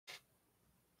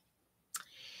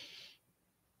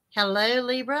Hello,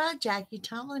 Libra.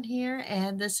 Jackie-Tomlin here,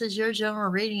 and this is your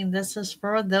general reading. This is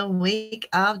for the week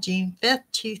of June 5th,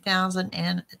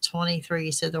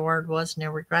 2023. So the word was no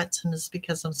regrets, and it's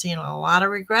because I'm seeing a lot of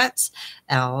regrets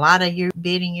and a lot of you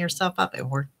beating yourself up, and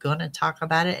we're going to talk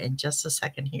about it in just a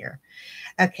second here.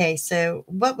 Okay, so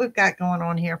what we've got going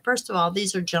on here, first of all,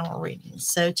 these are general readings.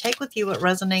 So take with you what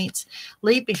resonates,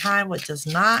 leave behind what does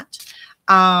not.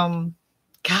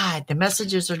 God, the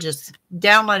messages are just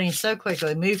downloading so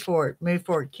quickly. Move forward,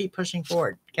 keep pushing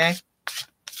forward. Okay.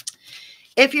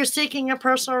 If you're seeking a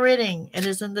personal reading, it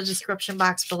is in the description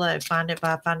box below. Find it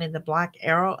by finding the black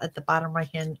arrow at the bottom right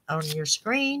hand on your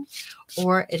screen,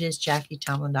 or it is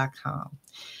JackieTomlin.com.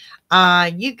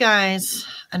 You guys,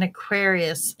 an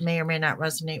Aquarius may or may not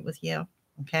resonate with you.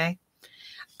 Okay.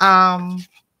 The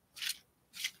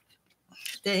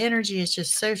energy is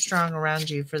just so strong around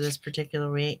you for this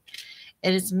particular week.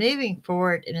 It is moving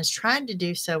forward and is trying to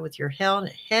do so with your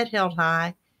head held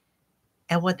high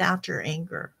and without your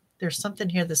anger. There's something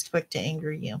here that's quick to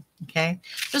anger you. Okay.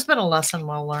 There's been a lesson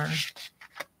well learned.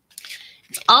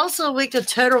 It's also a week of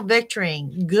total victory.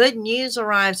 Good news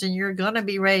arrives and you're going to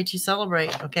be ready to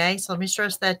celebrate. Okay. So let me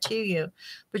stress that to you.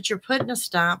 But you're putting a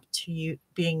stop to you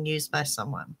being used by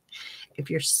someone. If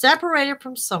you're separated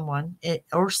from someone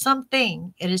or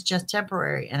something, it is just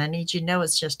temporary. And I need you to know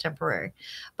it's just temporary.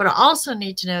 But I also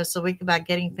need to know it's a week about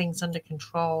getting things under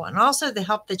control. And also the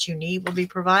help that you need will be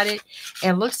provided.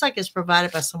 And it looks like it's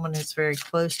provided by someone who's very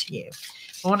close to you.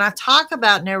 But when I talk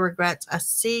about no regrets, I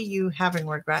see you having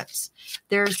regrets.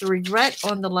 There's the regret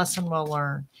on the lesson well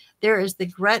learned. There is the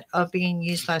regret of being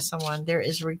used by someone. There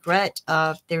is regret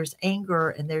of there's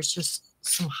anger and there's just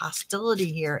some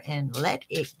hostility here, and let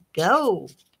it go.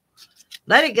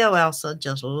 Let it go, Elsa.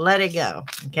 Just let it go.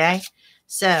 Okay.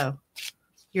 So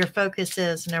your focus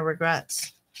is no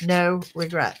regrets. No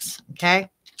regrets. Okay.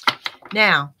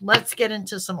 Now let's get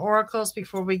into some oracles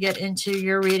before we get into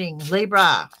your reading.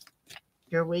 Libra,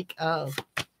 your week of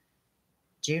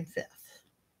June 5th.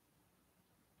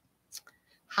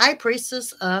 High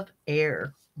Priestess of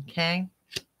Air. Okay.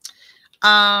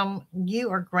 You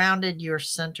are grounded. You're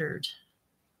centered.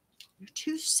 You're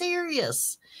too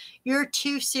serious. You're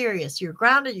too serious. You're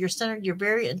grounded. You're centered. You're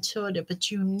very intuitive, but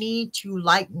you need to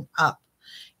lighten up.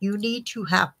 You need to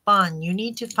have fun. You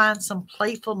need to find some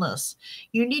playfulness.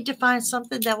 You need to find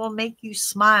something that will make you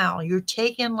smile. You're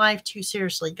taking life too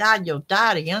seriously. God, you'll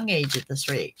die at a young age at this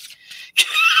rate.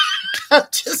 I'm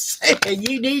just saying,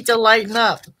 you need to lighten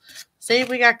up. See,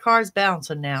 we got cards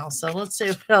bouncing now. So let's see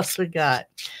what else we got.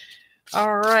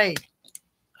 All right.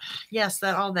 Yes,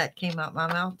 that all that came out my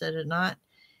mouth, did it not?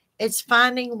 It's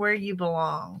finding where you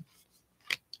belong.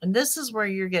 And this is where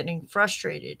you're getting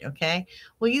frustrated, okay?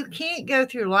 Well, you can't go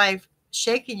through life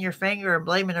shaking your finger and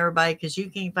blaming everybody because you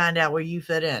can't find out where you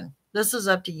fit in. This is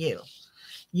up to you.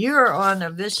 You're on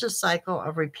a vicious cycle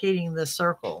of repeating this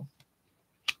circle,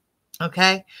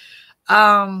 okay?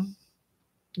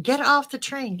 Get off the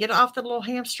train. Get off the little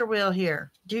hamster wheel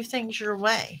here. Do things your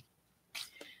way.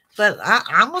 But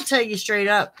I'm going to tell you straight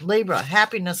up, Libra,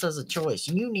 happiness is a choice.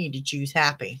 You need to choose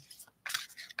happy.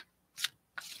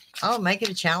 I'll make it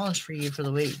a challenge for you for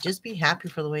the week. Just be happy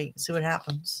for the week. See what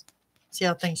happens. See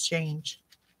how things change.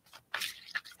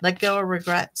 Let go of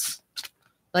regrets.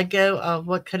 Let go of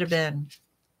what could have been.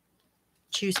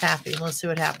 Choose happy. Let's see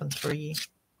what happens for you.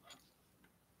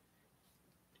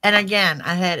 And again,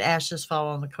 I had ashes fall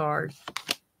on the card.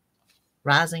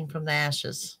 Rising from the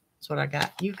ashes. That's what I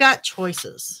got. You've got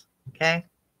choices. Okay.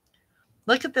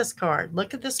 Look at this card.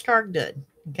 Look at this card good.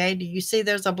 Okay. Do you see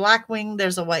there's a black wing?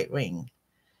 There's a white wing.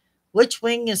 Which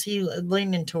wing is he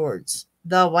leaning towards?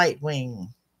 The white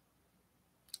wing.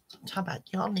 I'm talking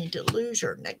about y'all need to lose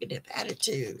your negative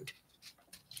attitude.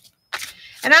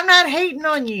 And I'm not hating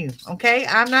on you. Okay.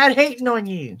 I'm not hating on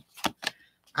you.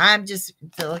 I'm just,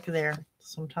 look at there.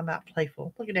 So I'm talking about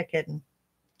playful. Look at that kitten.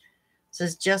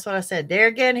 This is just what I said. There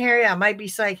again, Harry, I might be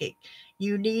psychic.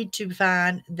 You need to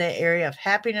find the area of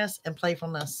happiness and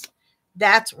playfulness.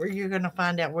 That's where you're going to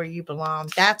find out where you belong.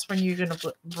 That's when you're going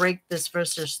to break this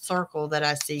vicious circle that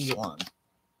I see you on.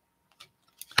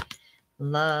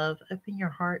 Love. Open your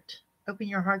heart. Open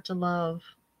your heart to love.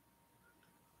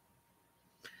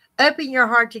 Open your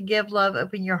heart to give love.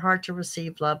 Open your heart to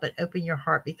receive love. But open your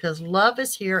heart because love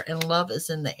is here and love is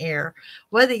in the air.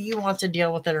 Whether you want to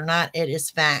deal with it or not, it is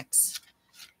facts.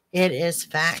 It is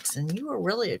facts. And you are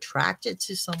really attracted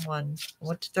to someone. I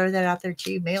want to throw that out there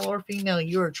to you, male or female.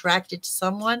 You are attracted to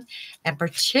someone. And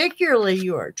particularly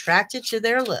you are attracted to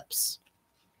their lips.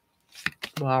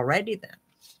 Well, alrighty then.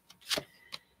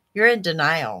 You're in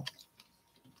denial.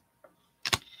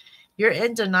 You're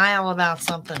in denial about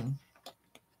something.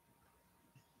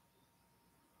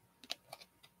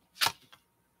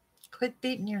 quit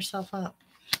beating yourself up.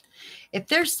 If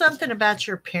there's something about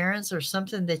your appearance or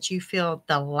something that you feel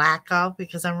the lack of,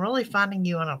 because I'm really finding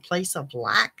you in a place of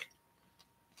lack,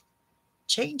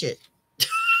 change it.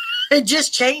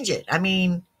 Just change it. I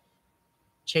mean,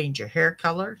 change your hair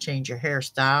color, change your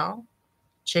hairstyle,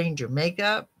 change your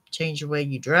makeup, change the way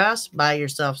you dress, buy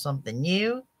yourself something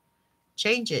new,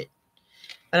 change it.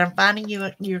 But I'm finding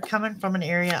you're coming from an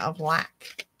area of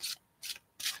lack.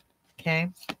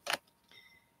 Okay?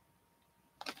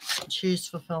 Choose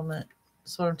fulfillment.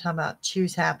 That's what I'm talking about.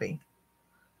 Choose happy.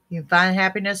 You can find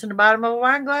happiness in the bottom of a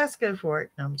wine glass, go for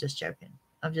it. No, I'm just joking.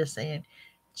 I'm just saying,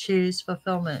 choose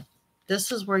fulfillment.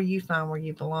 This is where you find where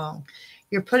you belong.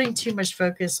 You're putting too much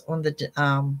focus on the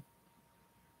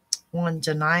on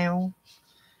denial.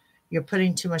 You're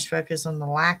putting too much focus on the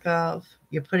lack of.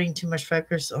 You're putting too much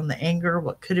focus on the anger,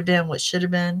 what could have been, what should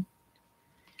have been.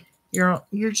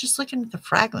 You're just looking at the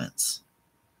fragments.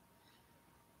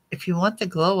 If you want the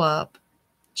glow up,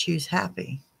 choose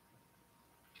happy.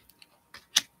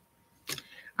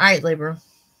 All right, Libra.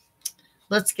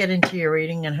 Let's get into your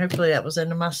reading, and hopefully that was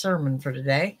into my sermon for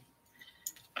today.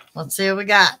 Let's see what we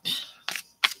got.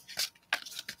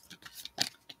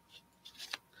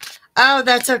 Oh,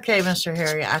 that's okay, Mr.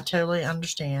 Harry. I totally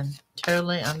understand.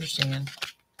 Totally understand.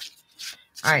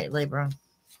 All right, Libra.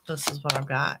 This is what I've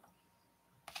got.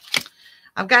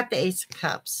 I've got the Ace of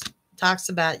Cups. Talks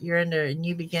about you're into a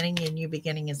new beginning. Your new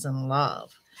beginning is in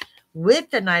love.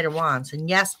 With the Knight of Wands. And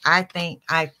yes,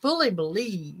 I fully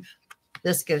believe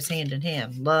this goes hand in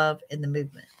hand. Love and the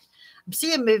movement. I'm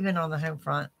seeing movement on the home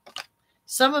front.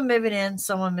 Someone moving in,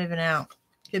 someone moving out.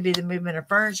 Could be the movement of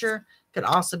furniture. Could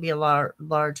also be a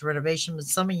large renovation. But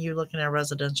some of you looking at a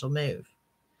residential move.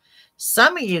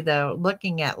 Some of you, though,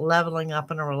 looking at leveling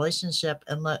up in a relationship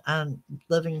and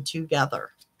living together.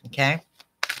 Okay?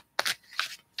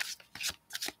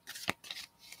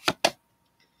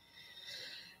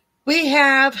 We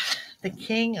have the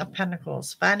King of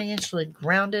Pentacles, financially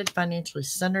grounded, financially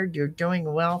centered. You're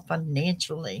doing well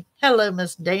financially. Hello,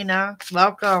 Miss Dana.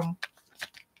 Welcome.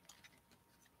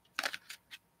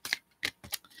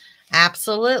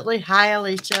 Absolutely. Hi,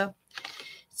 Alicia.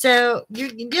 So you're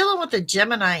dealing with the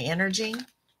Gemini energy.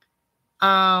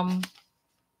 And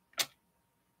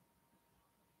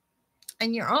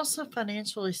you're also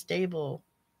financially stable.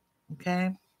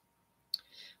 Okay.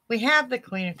 We have the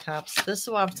Queen of Cups. This is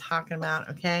what I'm talking about,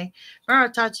 okay? Remember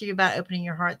I talked to you about opening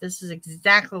your heart. This is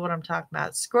exactly what I'm talking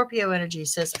about. Scorpio energy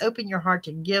says open your heart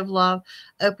to give love.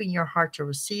 Open your heart to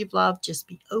receive love. Just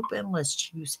be open. Let's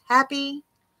choose happy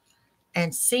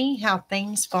and see how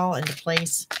things fall into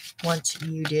place once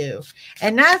you do.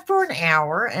 And not for an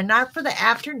hour and not for the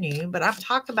afternoon, but I'm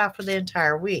talking about for the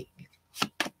entire week.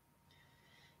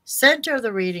 Center of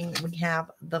the reading, we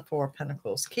have the Four of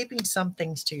Pentacles, keeping some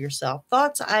things to yourself,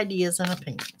 thoughts, ideas, and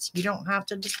opinions. You don't have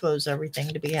to disclose everything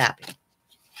to be happy.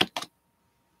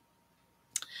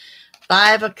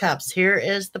 Five of Cups. Here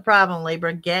is the problem,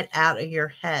 Libra. Get out of your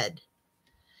head.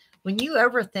 When you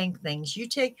overthink things, you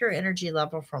take your energy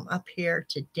level from up here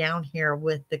to down here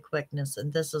with the quickness,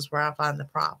 and this is where I find the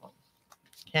problem.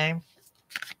 Okay?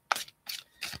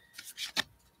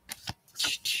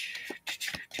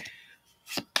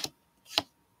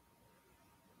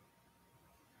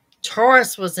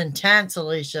 Taurus was intense,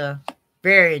 Alicia.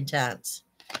 Very intense.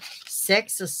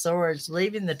 Six of Swords,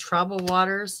 leaving the troubled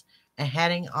waters and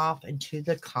heading off into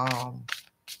the calm.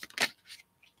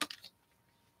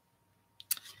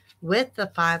 With the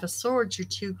Five of Swords, you're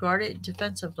too guarded and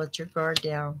defensive. Let your guard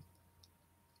down.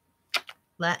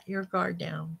 Let your guard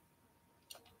down.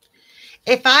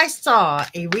 If I saw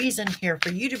a reason here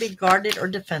for you to be guarded or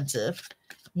defensive,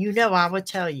 you know I would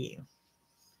tell you.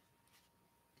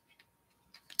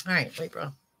 All right,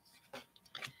 Libra.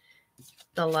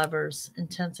 The Lovers,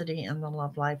 intensity and the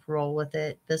love life, roll with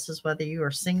it. This is whether you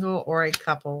are single or a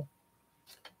couple.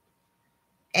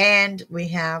 And we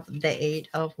have the Eight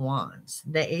of Wands.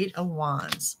 The Eight of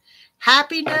Wands.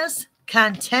 Happiness,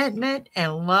 contentment,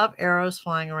 and love arrows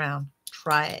flying around.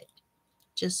 Try it.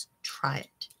 Just try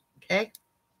it. Okay?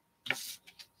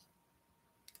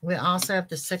 We also have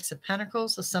the Six of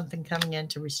Pentacles, so something coming in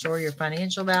to restore your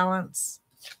financial balance.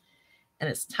 And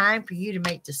it's time for you to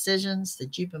make decisions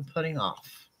that you've been putting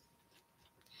off.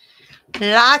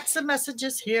 Lots of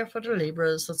messages here for the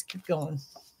Libras. Let's keep going.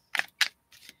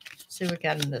 See what we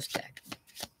got in this deck.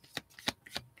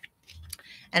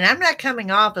 And I'm not coming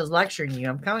off as lecturing you.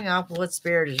 I'm coming off of what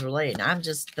Spirit is relating. I'm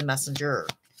just the messenger.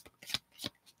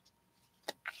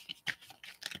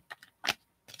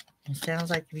 It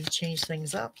sounds like if you change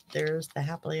things up, there's the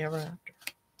happily ever after.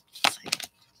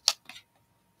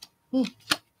 Let's see.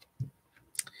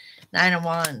 Nine of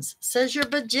Wands says you're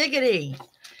bajiggity.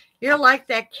 You're like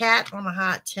that cat on a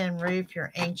hot tin roof.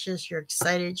 You're anxious, you're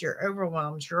excited, you're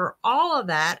overwhelmed. You're all of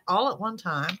that all at one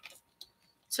time.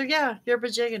 So yeah, you're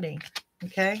bajiggity.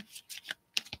 Okay.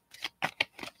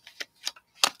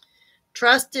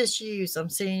 Trust issues. I'm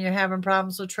seeing you're having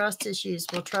problems with trust issues.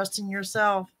 Well, trust in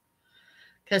yourself.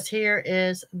 Because here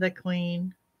is the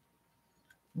Queen.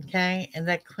 Okay. And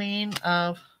that Queen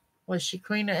of, was she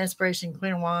Queen of Inspiration,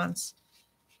 Queen of Wands?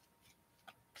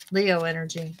 Leo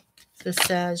energy. This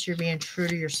says you're being true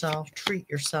to yourself. Treat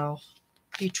yourself.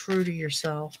 Be true to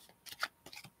yourself.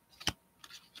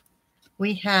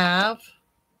 We have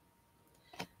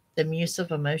the Muse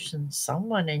of Emotions.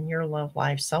 Someone in your love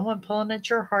life. Someone pulling at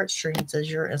your heartstrings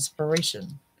as your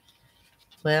inspiration.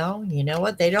 Well, you know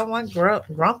what? They don't want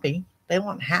grumpy. They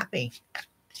want happy.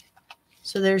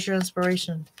 So there's your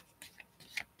inspiration.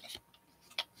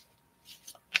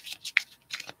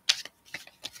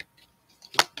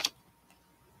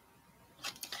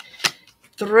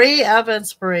 Three of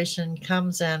inspiration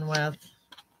comes in with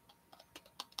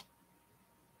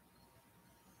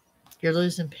you're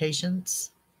losing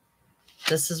patience.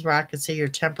 This is where I can see your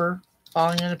temper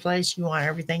falling into place. You want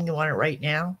everything. You want it right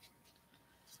now.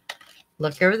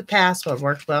 Look over the past, what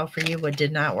worked well for you, what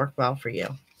did not work well for you.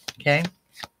 Okay?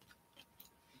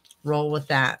 Roll with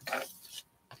that.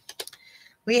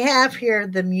 We have here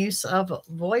the Muse of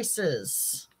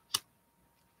Voices.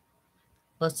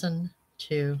 Listen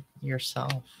to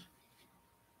yourself.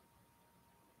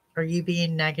 Are you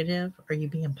being negative? Are you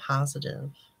being positive?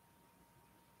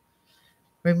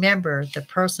 Remember, the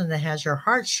person that has your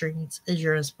heartstrings is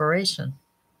your inspiration.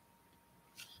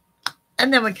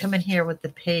 And then we come in here with the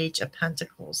Page of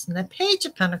Pentacles. And the Page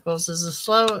of Pentacles is a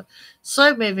slow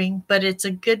moving, but it's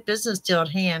a good business deal at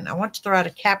hand. I want to throw out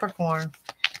a Capricorn.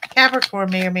 Capricorn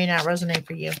may or may not resonate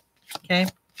for you. Okay.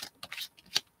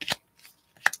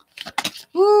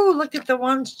 Ooh, look at the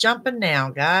ones jumping now,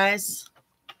 guys.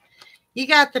 You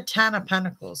got the Ten of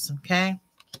Pentacles, okay?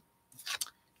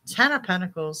 Ten of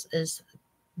Pentacles is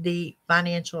the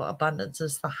financial abundance.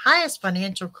 It's the highest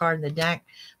financial card in the deck,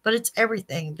 but it's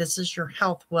everything. This is your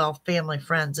health, wealth, family,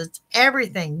 friends. It's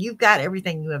everything. You've got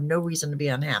everything. You have no reason to be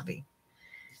unhappy.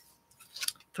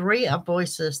 Three of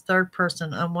Voices, third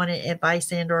person, unwanted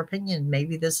advice and or opinion.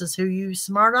 Maybe this is who you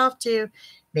smart off to.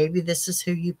 Maybe this is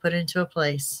who you put into a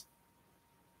place.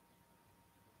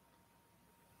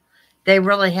 They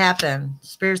really happen.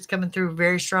 Spirit's coming through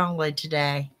very strongly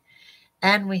today.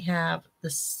 And we have the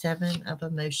Seven of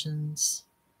Emotions.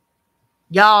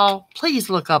 Y'all, please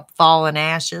look up fallen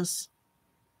ashes.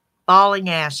 Falling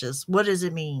ashes. What does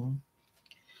it mean?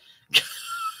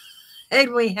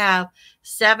 And we have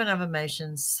Seven of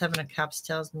Emotions. Seven of Cups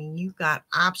tells me you've got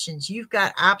options. You've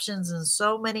got options in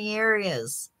so many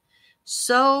areas.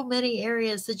 So many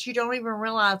areas that you don't even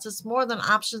realize. It's more than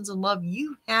options in love.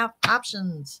 You have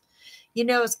options. You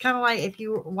know, it's kind of like if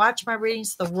you watch my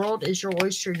readings, the world is your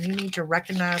oyster and you need to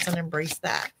recognize and embrace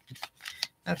that.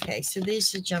 Okay, so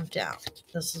these have jumped out.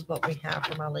 This is what we have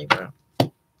for my Libra.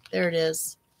 There it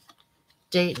is.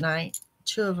 Date night.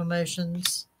 Two of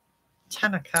Emotions.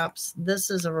 Ten of Cups. This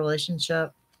is a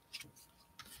relationship.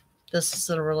 This is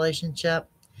a relationship.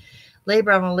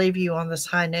 Libra, I'm going to leave you on this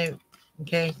high note.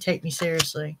 Okay, take me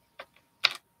seriously.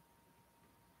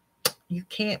 You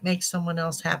can't make someone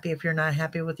else happy if you're not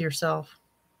happy with yourself.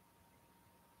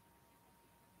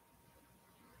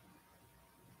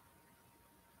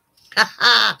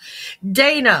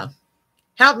 Dana,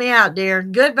 help me out, dear.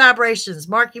 Good Vibrations.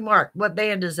 Marky Mark. What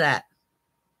band is that?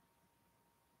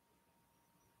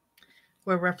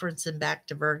 We're referencing back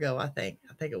to Virgo, I think.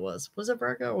 I think it was. Was it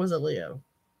Virgo or was it Leo?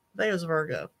 I think it was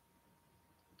Virgo.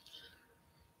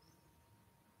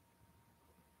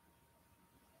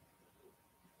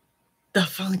 The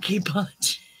Funky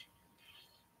Bunch.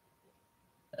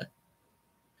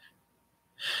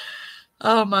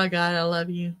 Oh my God, I love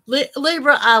you.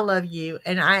 Libra, I love you.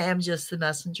 And I am just the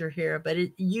messenger here. But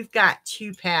you've got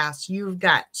two paths. You've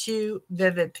got two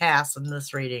vivid paths in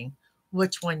this reading.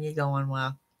 Which one you going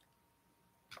with?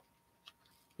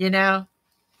 You know?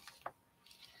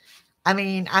 I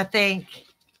mean, I think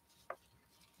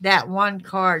that one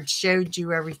card showed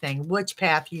you everything. Which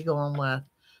path you going with?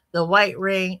 The white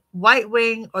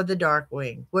wing or the dark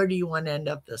wing? Where do you want to end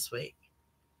up this week?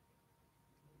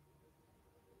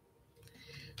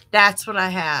 That's what I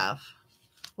have.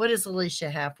 What does Alicia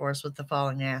have for us with the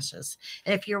falling ashes?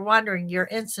 And if you're wondering, your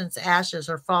incense ashes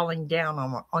are falling down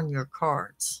on your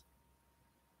cards.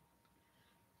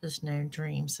 There's no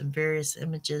dreams and various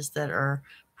images that are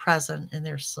present in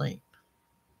their sleep.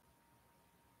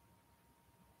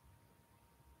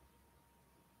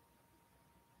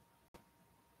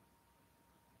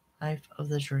 Life of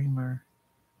the dreamer.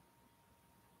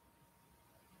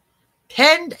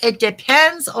 It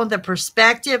depends on the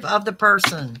perspective of the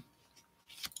person.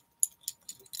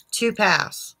 2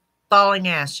 pass. Falling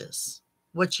ashes.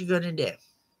 What you going to do?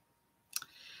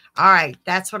 All right.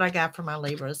 That's what I got for my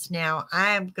Libras. Now,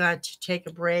 I am going to take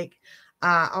a break.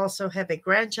 I also have a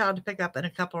grandchild to pick up and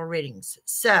a couple of readings.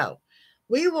 So,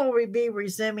 we will be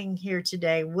resuming here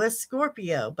today with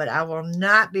Scorpio, but I will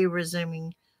not be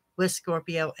resuming with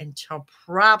Scorpio until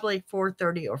probably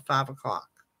 4:30 or 5 o'clock.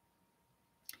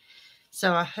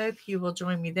 So I hope you will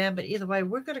join me then. But either way,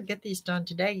 we're going to get these done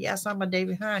today. Yes, I'm a day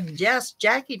behind. Yes,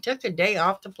 Jackie took a day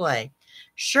off to play.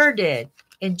 Sure did.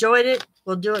 Enjoyed it.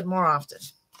 We'll do it more often.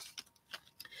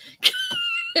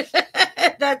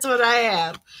 That's what I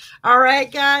have. All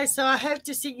right, guys. So I hope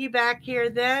to see you back here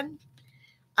then.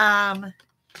 The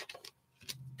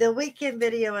weekend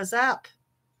video is up.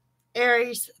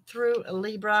 Aries through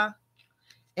Libra.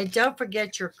 And don't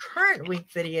forget your current week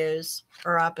videos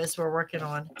are up as we're working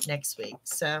on next week.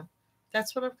 So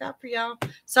that's what I've got for y'all.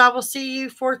 So I will see you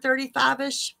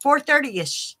 4:35-ish,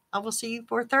 4:30-ish. I will see you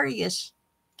 4:30-ish.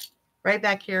 Right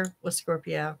back here with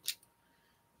Scorpio.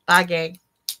 Bye, gang.